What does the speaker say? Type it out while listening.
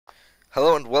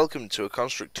Hello and welcome to a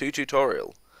Construct 2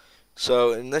 tutorial.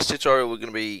 So in this tutorial we're going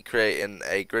to be creating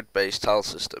a grid-based tile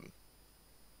system.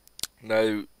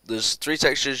 Now there's three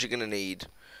textures you're going to need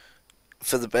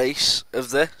for the base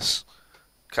of this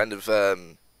kind of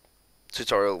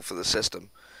tutorial for the system,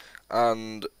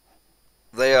 and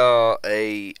they are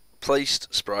a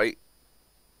placed sprite,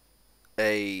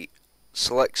 a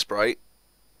select sprite,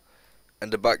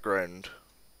 and a background.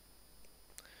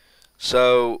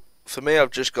 So for me,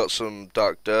 I've just got some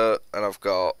dark dirt and I've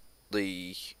got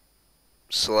the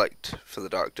select for the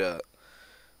dark dirt.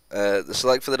 The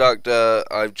select for the dark dirt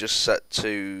I've just set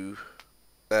to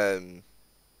I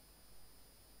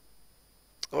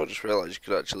just realised you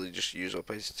could actually just use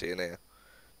opacity in here.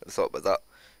 I thought about that.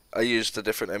 I used a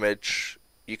different image.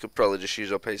 You could probably just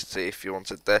use opacity if you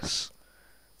wanted this,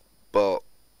 but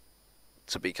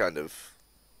to be kind of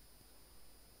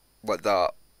like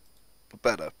that,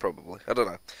 better probably. I don't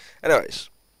know. Anyways,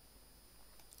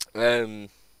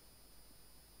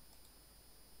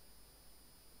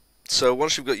 so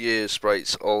once you've got your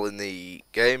sprites all in the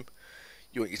game,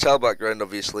 you want your tile background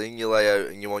obviously in your layout,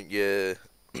 and you want your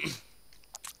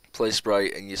play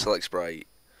sprite and your select sprite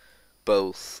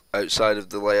both outside of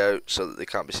the layout so that they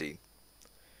can't be seen.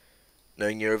 Now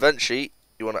in your event sheet,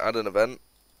 you want to add an event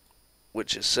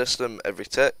which is system every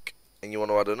tick, and you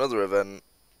want to add another event.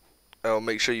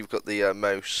 Make sure you've got the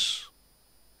mouse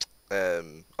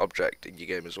object in your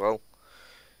game as well.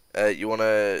 You want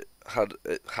to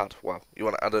you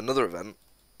want to add another event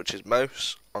which is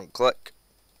mouse on click,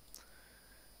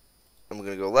 and we're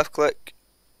going to go left click,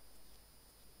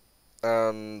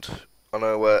 and on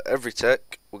our every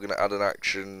tick we're going to add an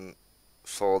action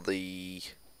for the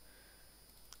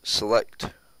select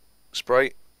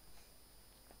sprite,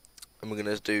 and we're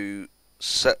going to do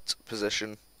set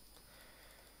position,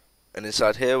 and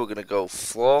inside here we're going to go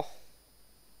floor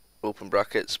open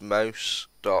brackets mouse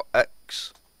dot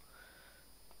x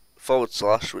 /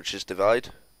 which is divide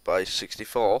by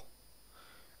 64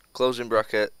 closing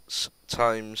brackets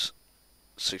times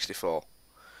 64.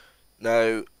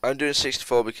 Now I'm doing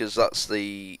 64 because that's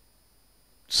the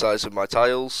size of my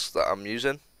tiles that I'm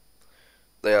using.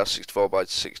 They are 64 by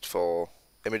 64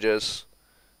 images,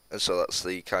 and so that's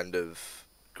the kind of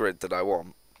grid that I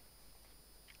want.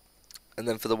 And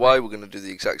then for the y we're going to do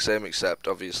the exact same, except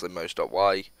obviously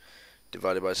mouse.y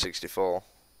divided by 64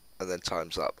 and then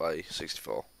times that by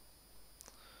 64.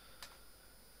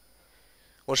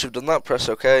 Once you've done that, press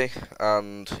OK,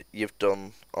 and you've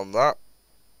done on that.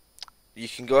 You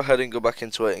can go ahead and go back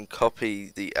into it and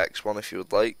copy the X1 if you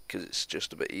would like, because it's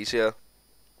just a bit easier.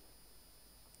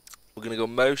 We're going to go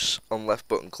mouse on left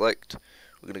button clicked,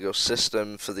 we're going to go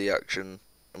system for the action,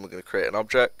 and we're going to create an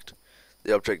object.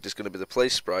 The object is going to be the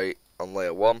place sprite on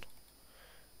layer 1.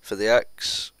 For the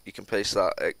X, you can paste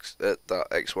that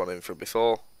X1 in from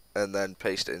before, and then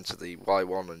paste it into the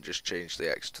Y1 and just change the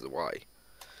X to the Y.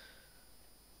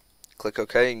 Click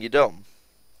OK and you're done.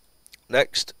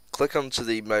 Next, click onto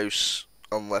the mouse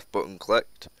on left button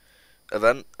clicked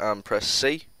event and press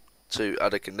C to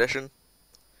add a condition.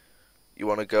 You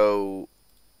want to go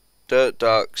dirt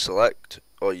dark select,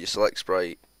 or your select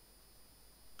sprite,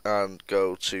 and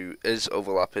go to is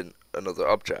overlapping another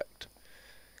object.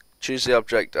 Choose the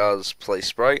object as place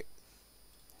sprite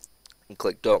and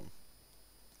click done.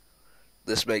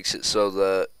 This makes it so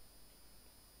that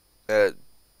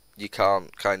you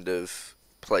can't kind of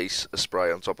place a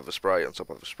sprite on top of a sprite on top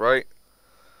of a sprite.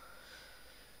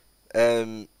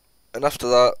 And after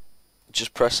that,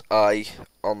 just press I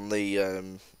on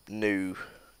the new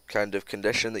kind of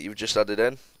condition that you've just added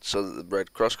in, so that the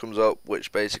red cross comes up,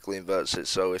 which basically inverts it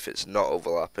so if it's not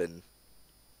overlapping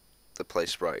the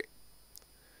place sprite.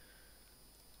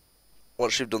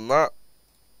 Once you've done that,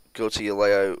 go to your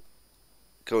layout,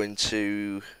 go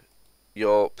into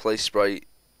your place sprite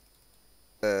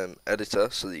editor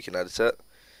so that you can edit it.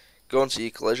 Go onto your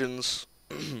collisions,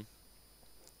 and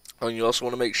you also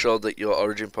want to make sure that your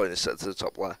origin point is set to the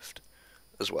top left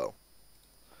as well.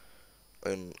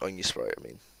 On your sprite, I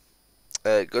mean.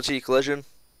 Go to your collision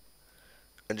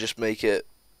and just make it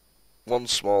one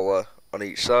smaller on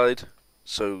each side.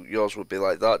 So yours would be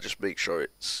like that. Just make sure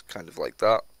it's kind of like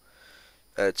that.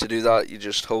 To do that, you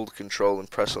just hold Control and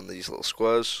press on these little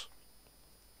squares,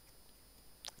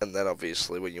 and then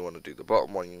obviously when you want to do the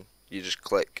bottom one, you just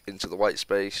click into the white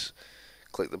space,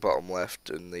 click the bottom left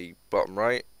and the bottom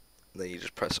right, and then you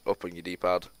just press up on your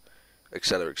D-pad,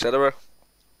 etc, etc.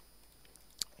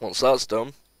 Once that's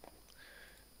done,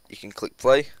 you can click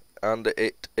play, and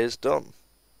it is done.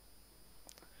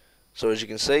 So as you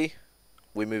can see,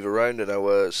 we move around and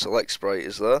our select sprite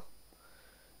is there.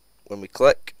 When we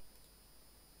click,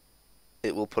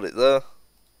 it will put it there.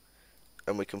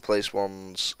 and we can place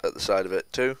ones at the side of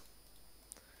it too,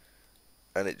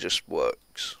 and it just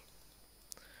works.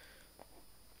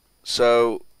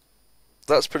 So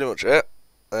that's pretty much it.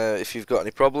 If you've got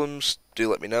any problems, do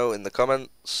let me know in the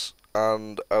comments,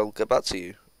 and I'll get back to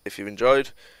you. If you've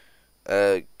enjoyed,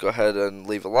 go ahead and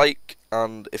leave a like,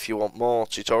 and if you want more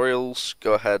tutorials,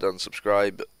 go ahead and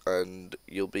subscribe, and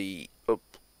you'll be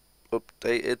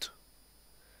updated,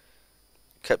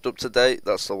 kept up to date,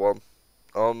 that's the one,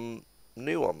 on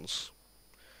new ones.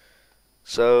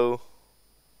 So,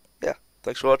 yeah,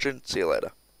 thanks for watching, see you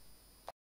later.